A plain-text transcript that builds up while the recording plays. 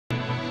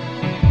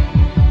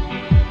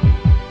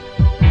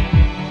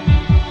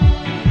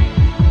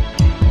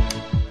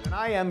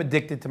am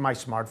addicted to my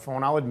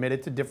smartphone. I'll admit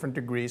it to different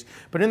degrees.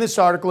 But in this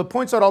article, it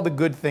points out all the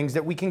good things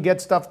that we can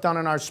get stuff done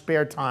in our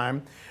spare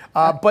time.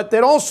 But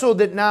that also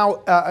that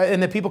now,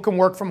 and that people can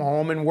work from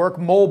home and work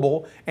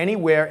mobile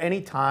anywhere,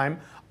 anytime.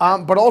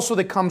 But also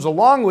that comes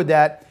along with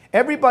that,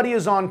 everybody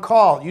is on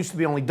call. It used to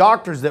be only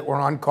doctors that were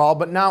on call,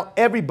 but now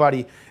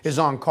everybody is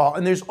on call.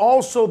 And there's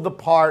also the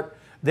part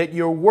that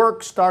your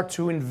work starts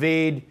to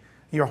invade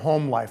your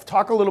home life.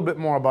 Talk a little bit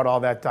more about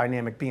all that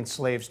dynamic, being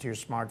slaves to your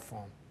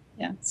smartphone.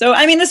 Yeah. So,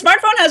 I mean, the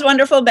smartphone has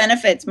wonderful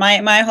benefits.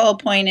 My whole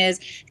point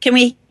is, can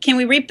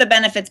we reap the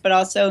benefits, but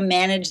also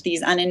manage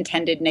these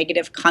unintended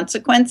negative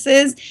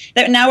consequences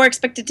that now we're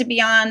expected to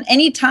be on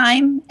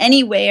anytime,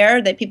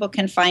 anywhere that people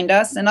can find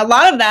us. And a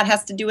lot of that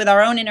has to do with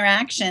our own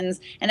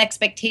interactions and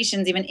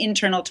expectations, even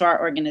internal to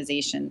our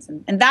organizations.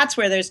 And that's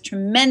where there's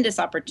tremendous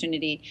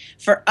opportunity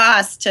for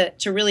us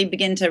to really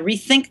begin to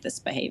rethink this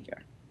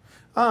behavior.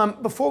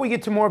 Before we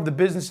get to more of the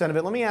business end of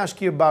it, let me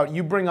ask you about,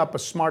 you bring up a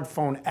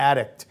smartphone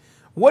addict.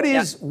 What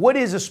is a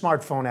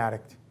smartphone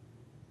addict?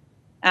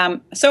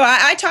 So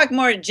I talk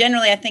more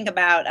generally, I think,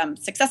 about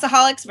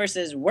successaholics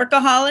versus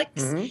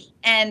workaholics,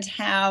 and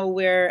how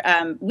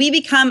we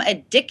become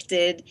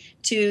addicted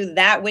to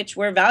that which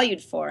we're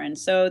valued for. And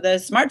so the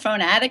smartphone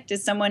addict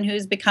is someone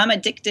who's become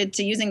addicted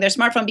to using their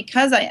smartphone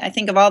because I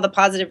think of all the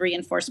positive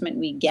reinforcement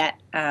we get,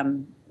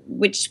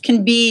 which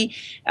can be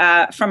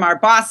from our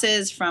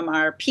bosses, from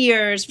our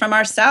peers, from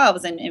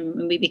ourselves,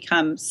 and we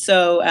become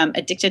so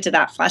addicted to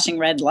that flashing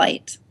red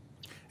light.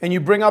 And you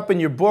bring up in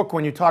your book,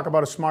 when you talk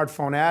about a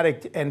smartphone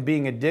addict and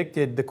being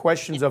addicted, the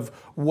questions of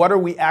what are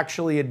we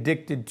actually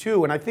addicted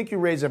to? And I think you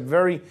raise a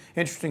very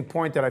interesting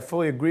point that I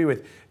fully agree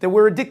with, that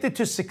we're addicted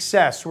to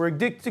success. We're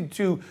addicted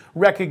to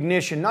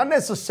recognition, not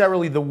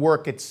necessarily the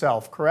work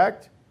itself,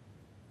 correct?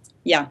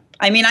 Yeah.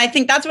 I mean, I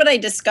think that's what I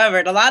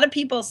discovered. A lot of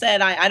people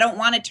said, I don't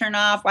want to turn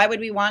off. Why would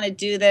we want to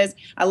do this?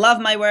 I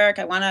love my work.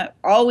 I want to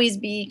always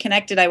be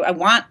connected. I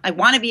want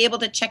to be able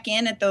to check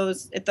in at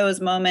those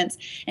moments.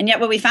 And yet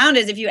what we found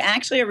is if you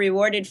actually are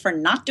rewarded for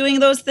not doing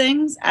those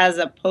things, as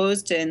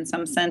opposed to, in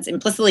some sense,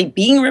 implicitly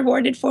being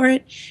rewarded for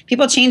it,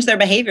 people change their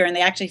behavior and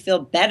they actually feel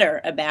better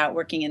about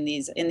working in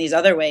these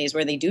other ways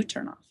where they do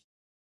turn off.